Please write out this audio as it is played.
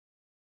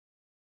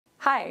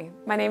Hi,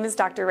 my name is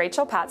Dr.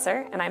 Rachel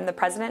Patzer, and I'm the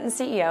President and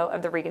CEO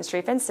of the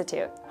Regenstrief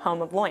Institute, home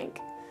of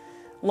LOINC.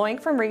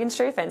 LOINC from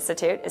Regenstrief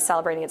Institute is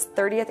celebrating its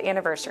 30th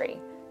anniversary,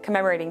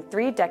 commemorating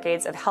 3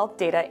 decades of health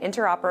data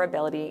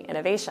interoperability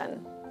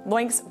innovation.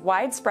 LOINC's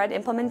widespread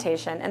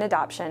implementation and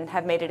adoption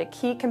have made it a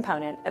key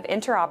component of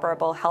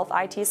interoperable health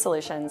IT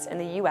solutions in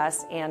the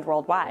US and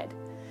worldwide.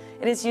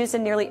 It is used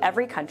in nearly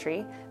every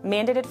country,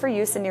 mandated for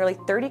use in nearly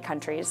 30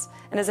 countries,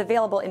 and is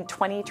available in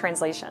 20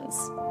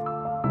 translations.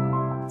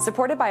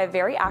 Supported by a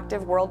very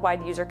active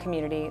worldwide user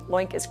community,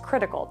 LOINC is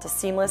critical to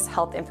seamless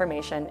health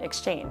information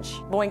exchange.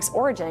 LOINC's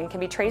origin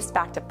can be traced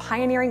back to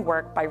pioneering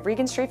work by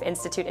Regenstrief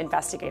Institute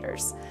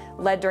investigators,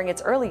 led during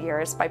its early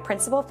years by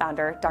principal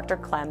founder Dr.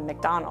 Clem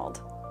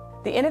McDonald.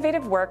 The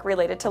innovative work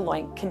related to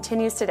LOINC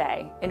continues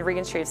today in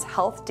Regenstrief's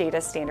Health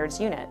Data Standards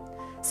Unit,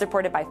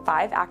 supported by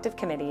 5 active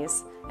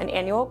committees, an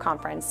annual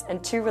conference,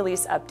 and 2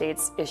 release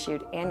updates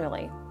issued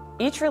annually.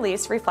 Each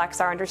release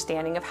reflects our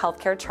understanding of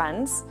healthcare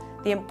trends,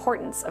 the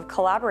importance of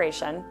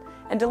collaboration,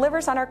 and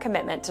delivers on our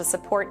commitment to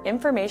support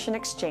information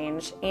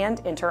exchange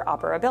and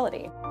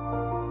interoperability.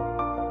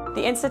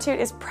 The Institute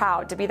is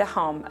proud to be the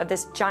home of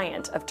this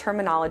giant of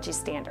terminology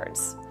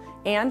standards,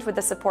 and with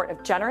the support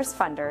of generous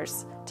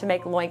funders, to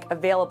make LOINC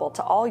available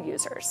to all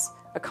users,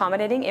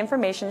 accommodating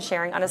information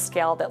sharing on a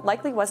scale that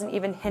likely wasn't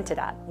even hinted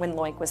at when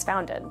LOINC was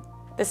founded.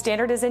 The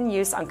standard is in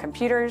use on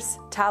computers,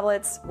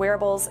 tablets,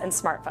 wearables, and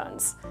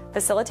smartphones,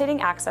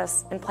 facilitating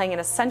access and playing an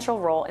essential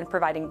role in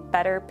providing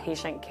better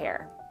patient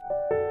care.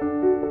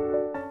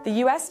 The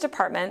U.S.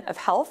 Department of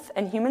Health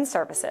and Human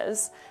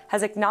Services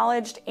has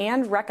acknowledged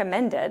and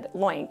recommended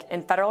LOINC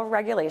in federal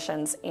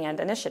regulations and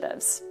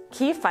initiatives.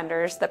 Key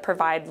funders that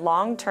provide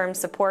long-term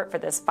support for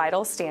this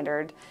vital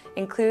standard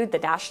include the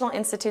National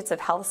Institutes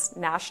of Health's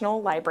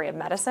National Library of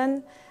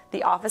Medicine,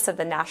 the Office of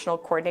the National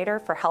Coordinator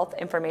for Health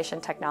Information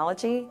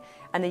Technology,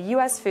 and the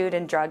U.S. Food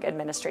and Drug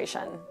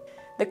Administration.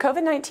 The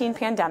COVID-19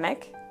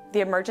 pandemic, the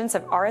emergence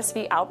of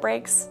RSV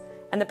outbreaks,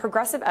 and the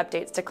progressive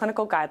updates to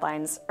clinical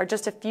guidelines are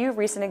just a few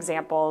recent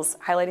examples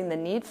highlighting the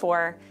need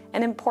for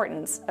and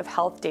importance of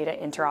health data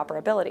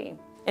interoperability.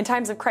 In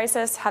times of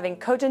crisis, having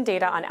cogent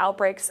data on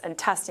outbreaks and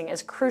testing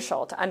is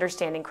crucial to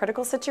understanding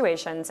critical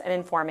situations and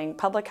informing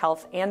public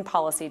health and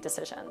policy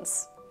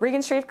decisions.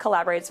 Regenstrief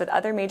collaborates with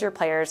other major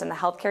players in the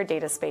healthcare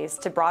data space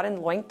to broaden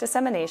LOINC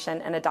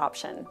dissemination and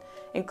adoption,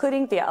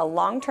 including via a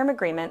long-term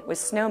agreement with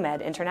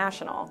SNOMED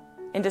International.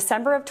 In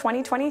December of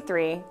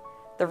 2023,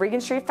 the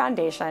Regenstrief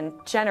Foundation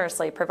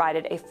generously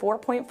provided a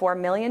 $4.4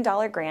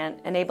 million grant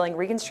enabling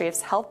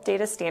Regenstrief's health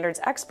data standards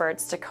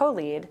experts to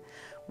co-lead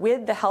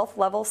with the Health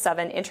Level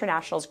 7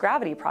 International's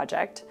Gravity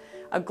Project,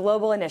 a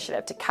global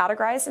initiative to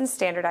categorize and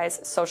standardize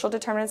social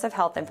determinants of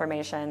health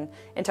information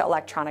into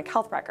electronic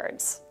health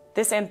records.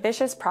 This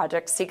ambitious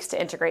project seeks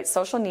to integrate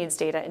social needs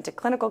data into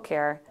clinical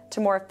care to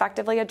more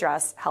effectively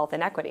address health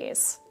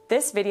inequities.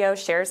 This video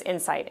shares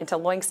insight into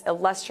LOINC's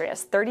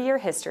illustrious 30-year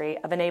history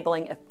of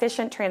enabling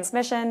efficient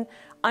transmission,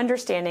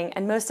 understanding,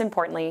 and most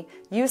importantly,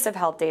 use of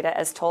health data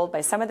as told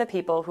by some of the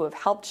people who have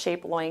helped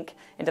shape LOINC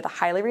into the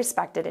highly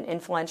respected and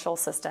influential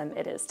system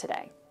it is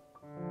today.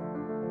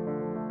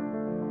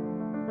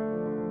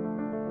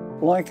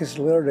 LOINC is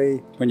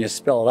literally, when you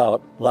spell it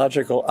out,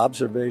 logical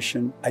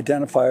observation,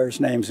 identifiers,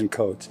 names, and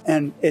codes.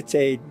 And it's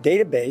a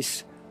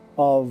database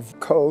of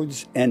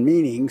codes and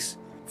meanings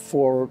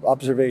for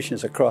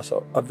observations across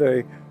a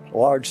very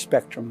large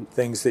spectrum.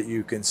 Things that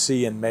you can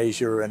see and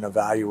measure and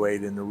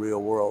evaluate in the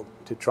real world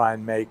to try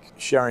and make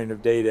sharing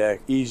of data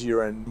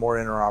easier and more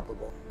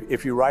interoperable.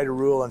 If you write a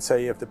rule and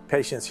say if the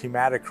patient's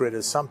hematocrit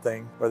is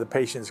something or the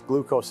patient's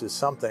glucose is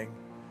something,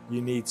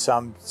 you need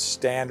some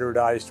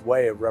standardized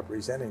way of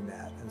representing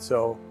that. And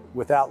so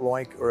without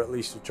LOINC, or at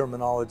least the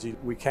terminology,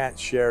 we can't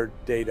share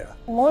data.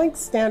 LOINC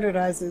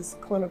standardizes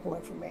clinical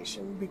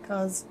information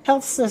because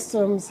health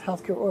systems,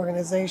 healthcare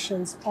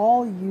organizations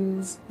all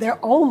use their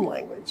own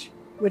language,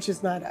 which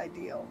is not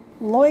ideal.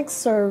 LOINC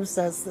serves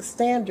as the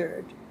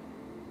standard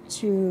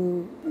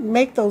to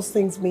make those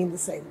things mean the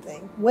same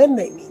thing when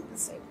they mean the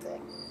same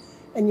thing.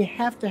 And you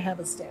have to have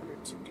a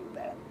standard to do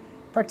that,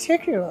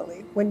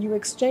 particularly when you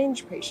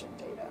exchange patient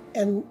data.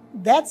 And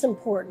that's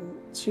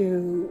important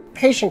to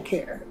patient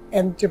care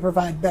and to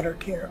provide better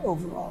care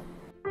overall.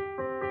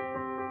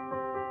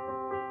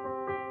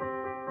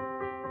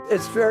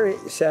 It's very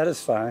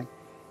satisfying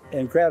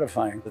and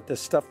gratifying that the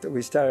stuff that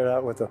we started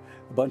out with a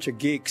bunch of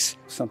geeks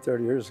some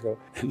 30 years ago,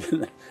 and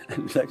then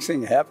the next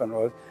thing that happened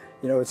was,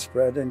 it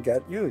spread and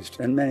got used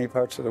in many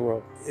parts of the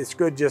world. It's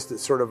good just at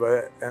sort of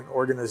an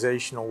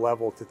organizational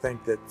level to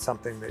think that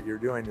something that you're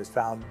doing has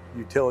found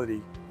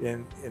utility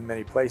in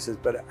many places,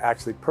 but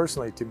actually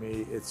personally to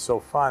me, it's so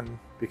fun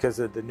because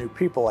of the new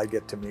people I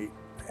get to meet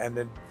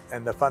and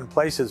the fun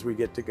places we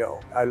get to go.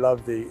 I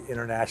love the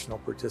international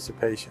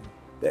participation,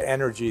 the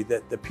energy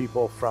that the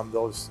people from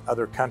those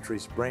other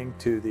countries bring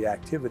to the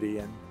activity,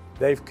 and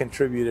they've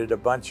contributed a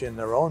bunch in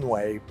their own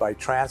way by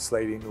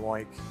translating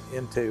LOINC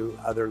into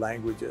other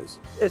languages.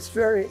 It's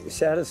very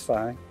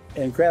satisfying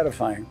and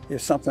gratifying.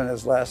 If something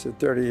has lasted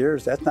 30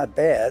 years, that's not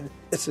bad.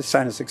 It's a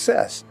sign of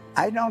success.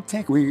 I don't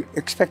think we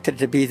expected it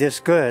to be this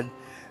good,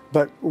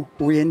 but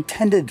we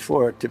intended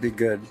for it to be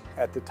good.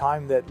 At the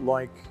time that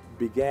LOINC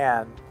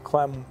began,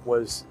 Clem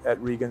was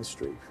at Regan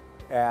Street.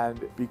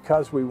 And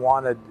because we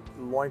wanted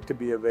LOINC to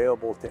be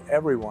available to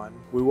everyone,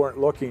 we weren't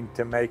looking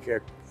to make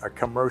a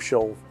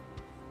commercial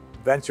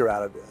venture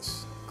out of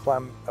this.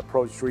 Clem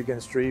approached Regan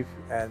Street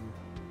and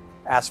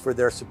asked for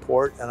their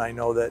support, and I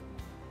know that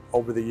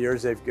over the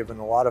years they've given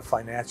a lot of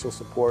financial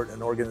support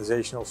and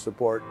organizational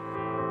support.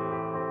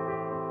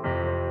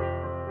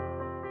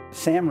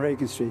 Sam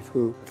Regenstrief,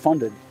 who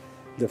funded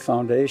the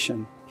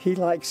foundation, he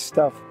likes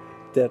stuff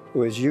that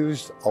was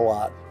used a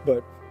lot,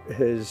 but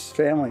his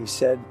family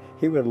said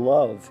he would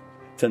love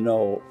to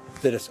know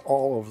that it's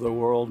all over the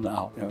world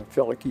now. I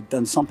felt like he'd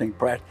done something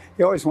practical.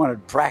 He always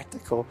wanted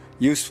practical,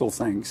 useful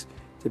things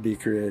to be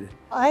created.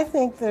 I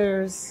think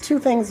there's two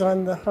things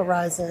on the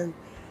horizon.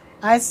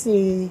 I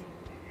see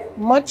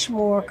much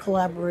more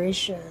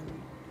collaboration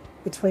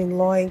between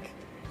LOINC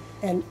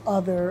and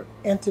other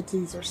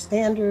entities or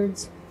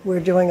standards. We're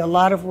doing a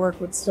lot of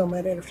work with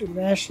SNOMED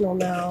International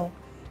now,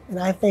 and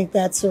I think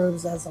that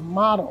serves as a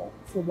model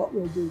for what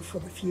we'll do for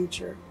the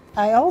future.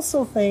 I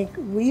also think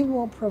we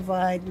will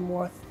provide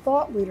more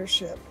thought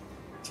leadership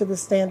to the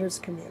standards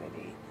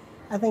community.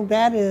 I think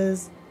that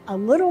is a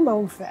little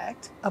known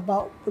fact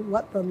about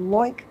what the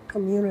LOINC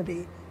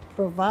community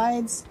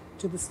provides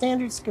to the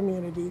standards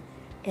community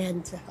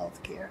and to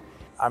healthcare.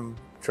 I'm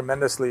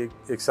tremendously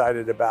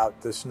excited about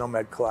the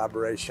SNOMED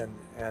collaboration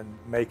and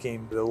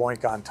making the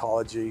LOINC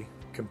ontology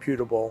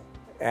computable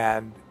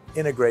and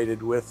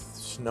integrated with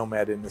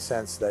SNOMED in the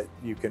sense that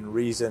you can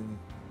reason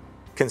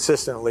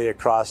consistently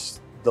across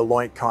the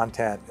LOINC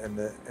content and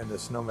the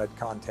SNOMED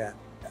content.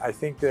 I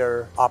think there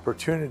are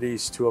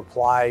opportunities to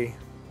apply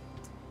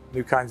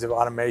new kinds of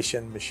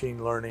automation,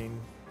 machine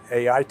learning,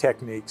 AI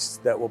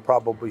techniques that will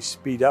probably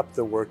speed up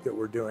the work that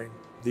we're doing.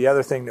 The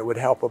other thing that would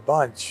help a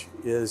bunch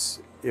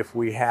is if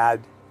we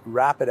had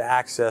rapid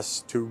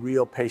access to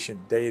real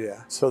patient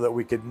data so that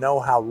we could know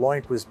how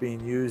LOINC was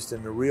being used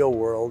in the real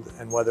world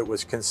and whether it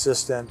was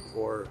consistent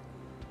or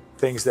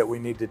things that we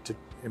needed to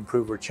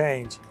improve or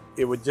change.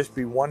 It would just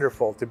be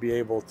wonderful to be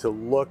able to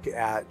look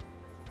at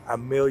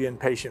 1 million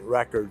patient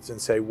records and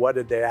say, what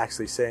did they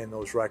actually say in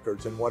those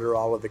records, and what are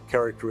all of the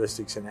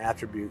characteristics and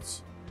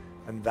attributes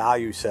and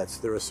value sets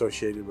that are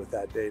associated with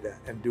that data,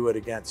 and do it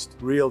against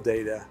real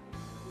data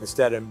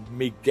instead of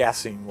me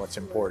guessing what's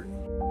important.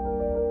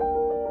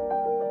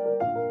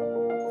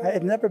 I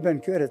had never been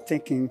good at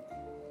thinking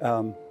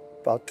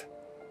about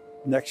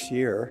next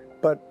year,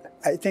 but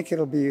I think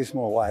it'll be used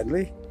more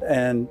widely,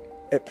 and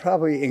it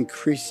probably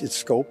increased its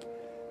scope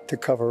to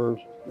cover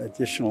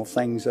additional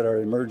things that are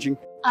emerging.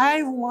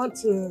 I want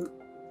to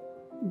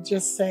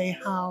just say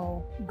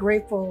how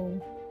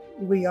grateful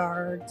we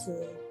are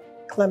to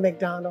Clem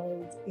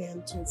McDonald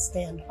and to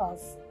Stan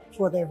Huff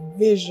for their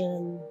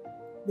vision,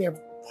 their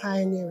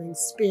pioneering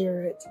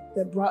spirit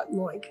that brought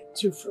LOINC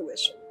to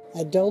fruition.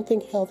 I don't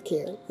think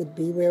healthcare would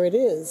be where it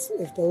is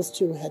if those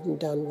two hadn't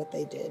done what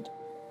they did.